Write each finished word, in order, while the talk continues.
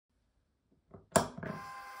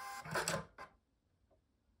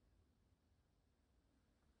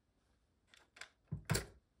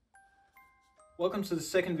Welcome to the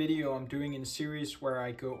second video I'm doing in a series where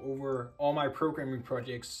I go over all my programming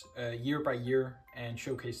projects year by year and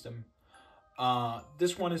showcase them.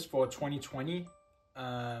 This one is for 2020,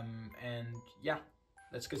 and yeah,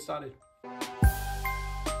 let's get started.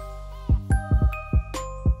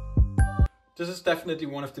 This is definitely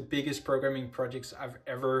one of the biggest programming projects I've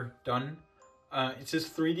ever done. It's this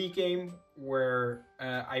 3D game where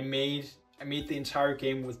I made the entire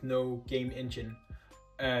game with no game engine.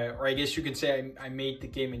 Or I guess you could say I made the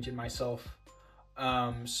game engine myself.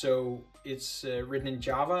 So it's written in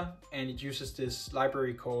Java, and it uses this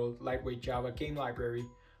library called Lightweight Java Game Library,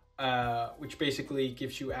 which basically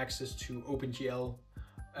gives you access to OpenGL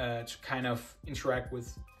to kind of interact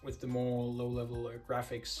with the more low-level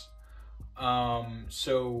graphics.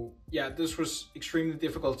 So yeah, this was extremely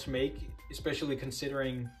difficult to make, especially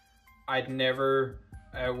considering I'd never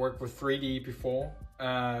worked with 3D before.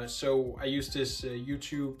 So I used this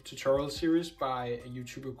YouTube tutorial series by a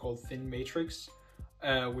YouTuber called Thin Matrix,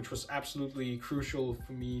 which was absolutely crucial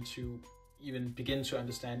for me to even begin to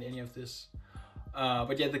understand any of this.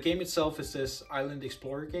 But yeah, the game itself is this island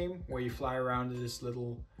explorer game where you fly around in this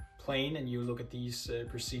little plane and you look at these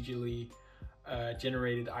procedurally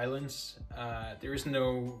generated islands. There is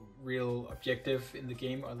no real objective in the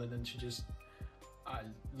game other than to just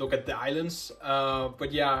look at the islands.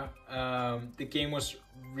 But yeah, the game was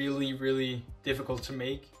really difficult to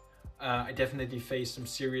make. I definitely faced some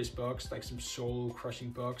serious bugs, like some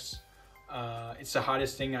soul-crushing bugs. It's the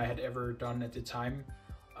hardest thing I had ever done at the time,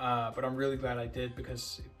 but I'm really glad I did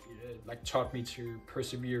because it like taught me to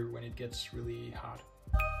persevere when it gets really hard.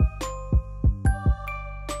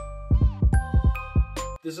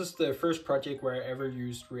 This is the first project where I ever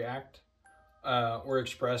used React, or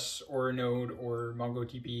Express, or Node, or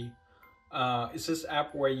MongoDB. It's this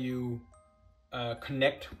app where you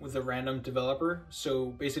connect with a random developer.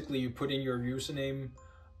 So basically you put in your username,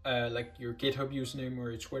 like your GitHub username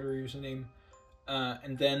or your Twitter username,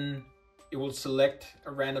 and then it will select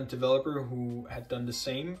a random developer who had done the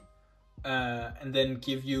same, and then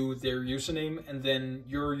give you their username, and then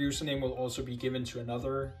your username will also be given to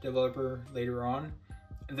another developer later on.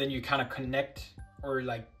 And then you kind of connect, or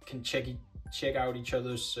like can check out each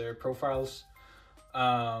other's profiles.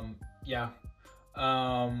 And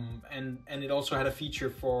it also had a feature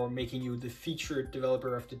for making you the featured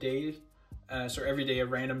developer of the day. So every day a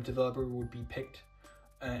random developer would be picked,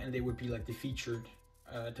 and they would be like the featured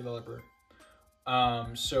developer.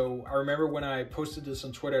 So I remember when I posted this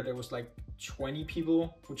on Twitter, there was like 20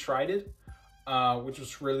 people who tried it, which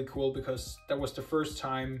was really cool because that was the first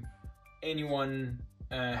time anyone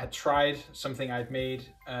had tried something I'd made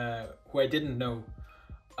who I didn't know.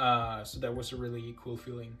 So that was a really cool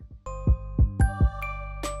feeling.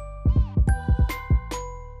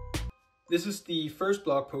 This is the first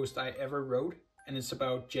blog post I ever wrote, and it's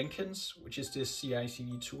about Jenkins, which is this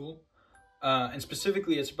CI/CD tool. And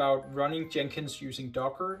specifically it's about running Jenkins using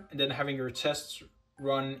Docker and then having your tests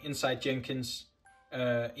run inside Jenkins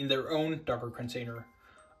in their own Docker container.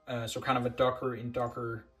 So kind of a Docker in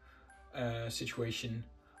Docker situation.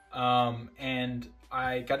 And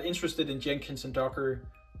I got interested in Jenkins and Docker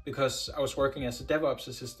because I was working as a DevOps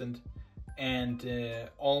assistant, and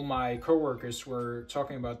all my coworkers were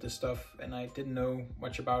talking about this stuff and I didn't know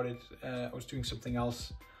much about it. I was doing something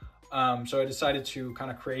else. So I decided to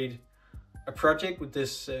kind of create a project with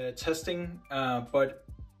this testing, but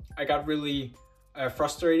I got really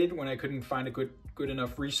frustrated when I couldn't find a good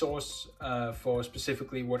enough resource for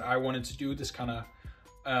specifically what I wanted to do, this kind of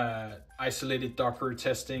isolated Docker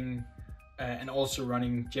testing, and also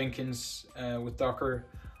running Jenkins with Docker.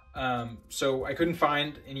 So I couldn't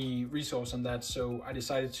find any resource on that, so I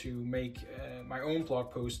decided to make my own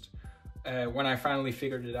blog post when I finally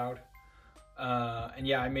figured it out. And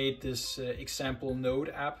yeah, I made this example Node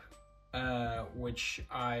app, which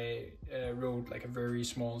I wrote like a very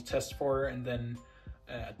small test for, and then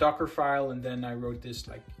a Docker file, and then I wrote this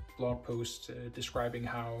like blog post describing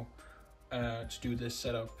how to do this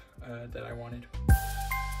setup that I wanted.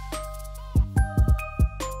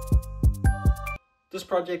 This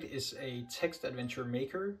project is a text adventure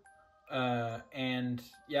maker, and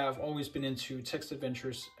yeah, I've always been into text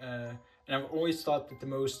adventures, and I've always thought that the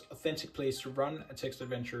most authentic place to run a text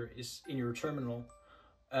adventure is in your terminal,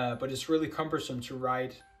 but it's really cumbersome to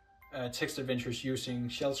write text adventures using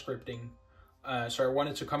shell scripting. So I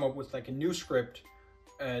wanted to come up with like a new script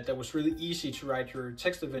that was really easy to write your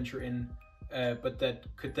text adventure in, but that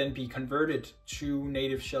could then be converted to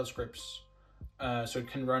native shell scripts. So it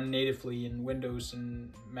can run natively in Windows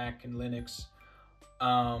and Mac and Linux.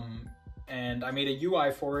 and I made a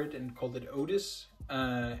UI for it and called it Otis.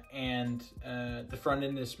 And the front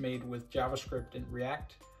end is made with JavaScript and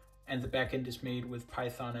React, and the back end is made with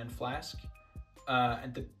Python and Flask.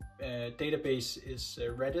 And the database is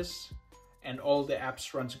Redis, and all the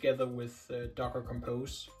apps run together with Docker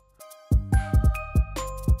Compose.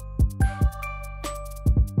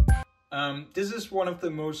 This is one of the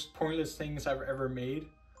most pointless things I've ever made.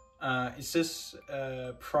 It's this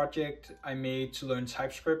project I made to learn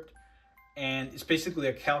TypeScript, and it's basically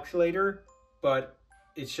a calculator, but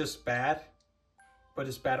it's just bad, but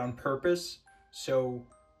it's bad on purpose. So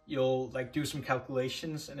you'll like do some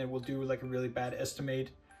calculations and it will do like a really bad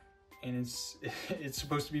estimate, and it's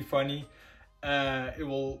supposed to be funny. It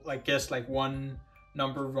will like guess like one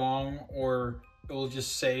number wrong, or it will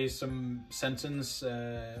just say some sentence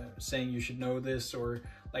saying you should know this, or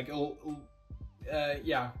like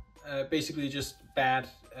basically just bad.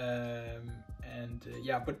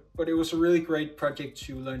 But it was a really great project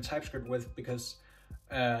to learn TypeScript with, because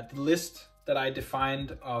the list that I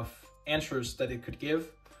defined of answers that it could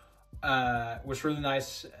give was really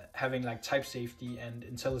nice, having like type safety and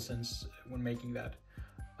IntelliSense when making that.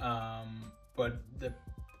 But the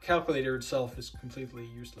calculator itself is completely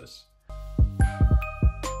useless.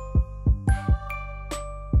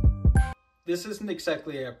 This isn't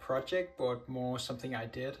exactly a project, but more something I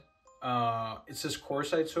did. It's this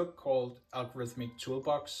course I took called Algorithmic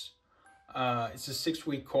Toolbox. It's a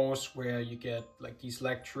 6-week course where you get like these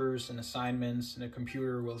lectures and assignments, and a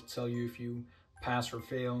computer will tell you if you pass or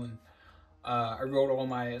fail. And I wrote all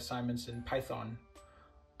my assignments in Python.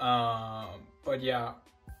 But yeah,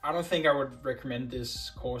 I don't think I would recommend this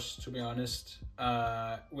course, to be honest.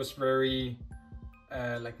 It was very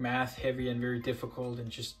like math heavy and very difficult, and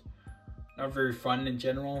just not very fun in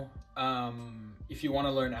general. If you want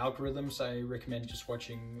to learn algorithms, I recommend just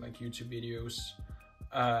watching like YouTube videos,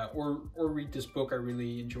 or read this book I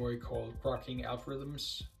really enjoy called Grokking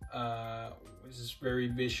Algorithms. This is a very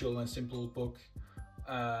visual and simple book.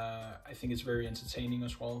 I think it's very entertaining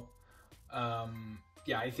as well.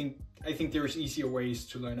 Yeah, I think there's easier ways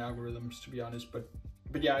to learn algorithms, to be honest. But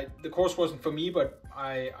yeah, the course wasn't for me, but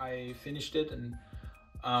I finished it, and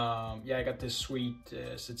yeah, I got this sweet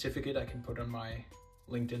certificate I can put on my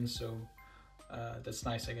LinkedIn, so that's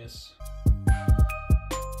nice, I guess.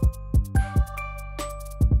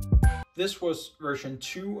 This was version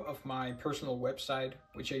 2 of my personal website,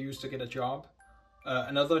 which I used to get a job.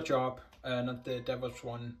 Another job, not the DevOps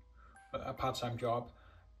one, a part-time job.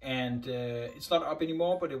 And it's not up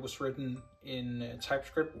anymore, but it was written in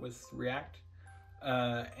TypeScript with React.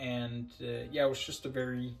 Yeah, it was just a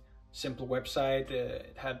very simple website.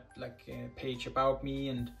 It had like a page about me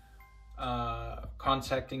and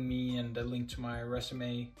contacting me and a link to my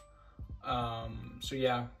resume. So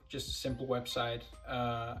yeah, just a simple website.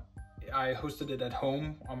 I hosted it at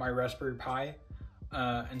home on my Raspberry Pi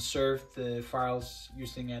and served the files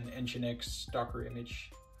using an Nginx Docker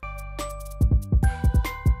image.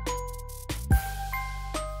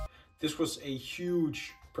 This was a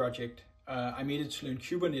huge project. I made it to learn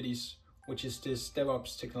Kubernetes, which is this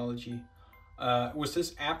DevOps technology. It was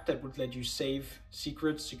this app that would let you save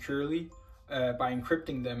secrets securely by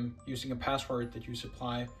encrypting them using a password that you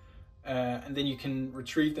supply. And then you can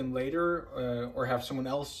retrieve them later or have someone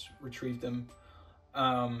else retrieve them.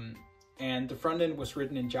 And the front end was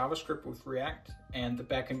written in JavaScript with React, and the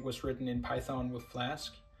back end was written in Python with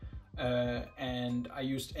Flask. And I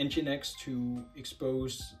used Nginx to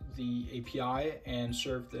expose the API and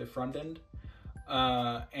serve the front end.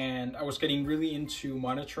 And I was getting really into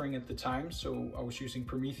monitoring at the time, so I was using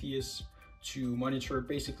Prometheus to monitor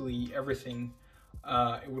basically everything.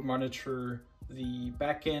 It would monitor the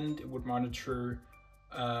backend, it would monitor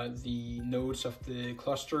the nodes of the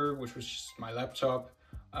cluster, which was just my laptop.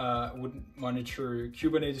 It would monitor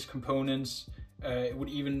Kubernetes components. It would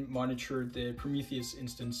even monitor the Prometheus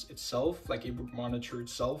instance itself, like it would monitor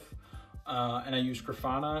itself. And I used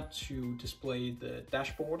Grafana to display the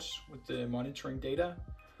dashboards with the monitoring data.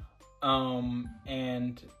 The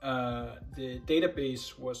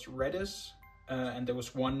database was Redis, and there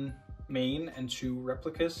was one main and 2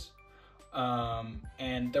 replicas.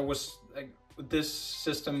 And there was, like, with this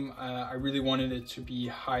system, I really wanted it to be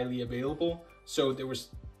highly available. So there was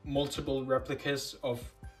multiple replicas of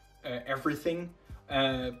everything.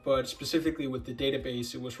 But specifically with the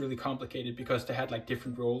database, it was really complicated because they had like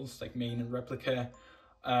different roles, like main and replica.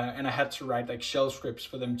 And I had to write like shell scripts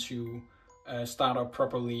for them to start up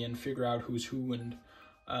properly and figure out who's who. And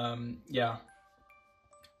yeah.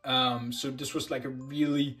 So this was like a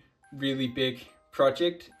really, really big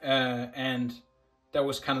project. And that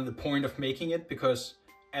was kind of the point of making it, because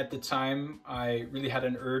at the time, I really had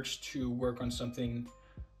an urge to work on something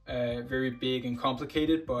very big and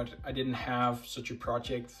complicated, but I didn't have such a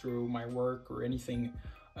project through my work or anything.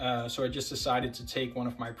 So I just decided to take one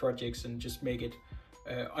of my projects and just make it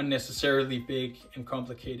unnecessarily big and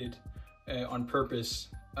complicated on purpose.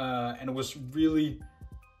 And it was really,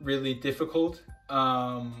 really difficult.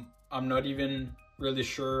 I'm not even really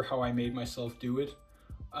sure how I made myself do it.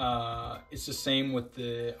 It's the same with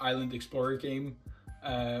the Island Explorer game.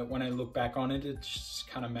 When I look back on it, it's just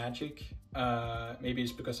kind of magic. Maybe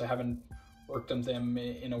it's because I haven't worked on them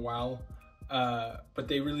in a while. But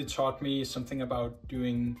they really taught me something about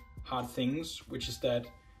doing hard things, which is that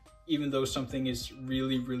even though something is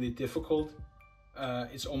really, really difficult,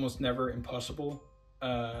 it's almost never impossible.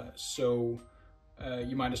 So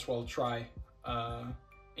you might as well try.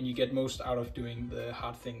 And you get most out of doing the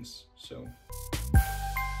hard things. So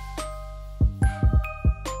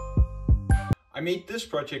I made this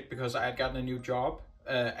project because I had gotten a new job,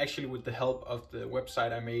 actually with the help of the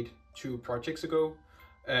website I made 2 projects ago,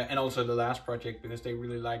 and also the last project because they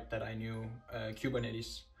really liked that I knew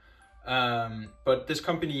Kubernetes. But this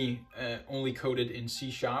company only coded in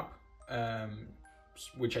C#,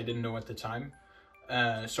 which I didn't know at the time.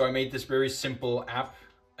 So I made this very simple app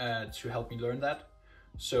to help me learn that.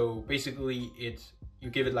 So basically you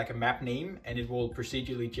give it like a map name and it will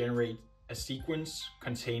procedurally generate a sequence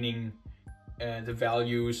containing the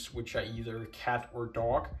values, which are either cat or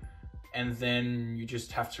dog. And then you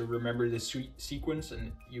just have to remember the sequence,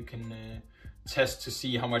 and you can test to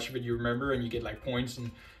see how much of it you remember, and you get like points.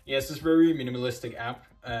 And yeah, it's this very minimalistic app,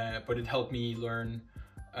 but it helped me learn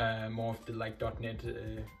more of the like .NET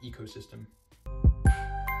ecosystem.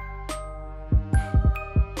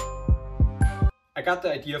 I got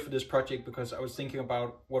the idea for this project because I was thinking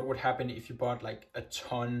about what would happen if you bought like a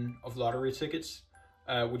ton of lottery tickets.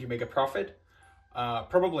 Would you make a profit?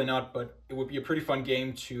 Probably not, but it would be a pretty fun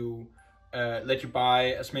game to let you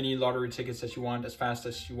buy as many lottery tickets as you want, as fast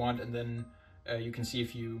as you want, and then you can see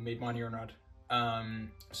if you made money or not.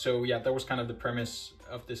 So yeah, that was kind of the premise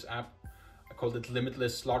of this app. I called it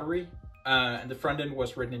Limitless Lottery. And the front end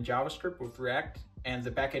was written in JavaScript with React, and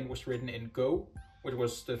the back end was written in Go, which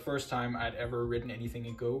was the first time I'd ever written anything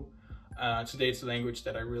in Go. Today it's a language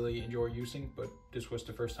that I really enjoy using, but this was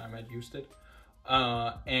the first time I'd used it.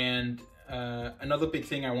 Another big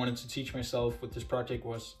thing I wanted to teach myself with this project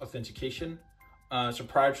was authentication. So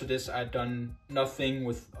prior to this, I'd done nothing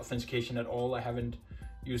with authentication at all. I haven't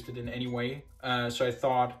used it in any way. So I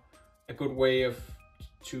thought a good way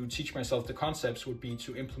to teach myself the concepts would be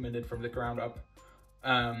to implement it from the ground up.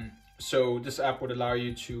 So this app would allow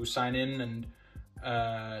you to sign in and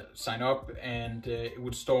sign up, and it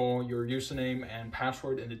would store your username and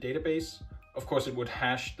password in the database. Of course, it would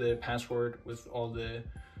hash the password with all the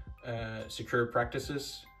secure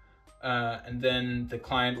practices. And then the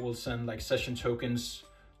client will send like session tokens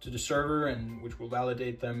to the server, and which will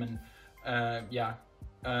validate them. And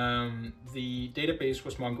the database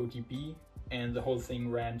was MongoDB, and the whole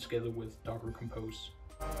thing ran together with Docker Compose.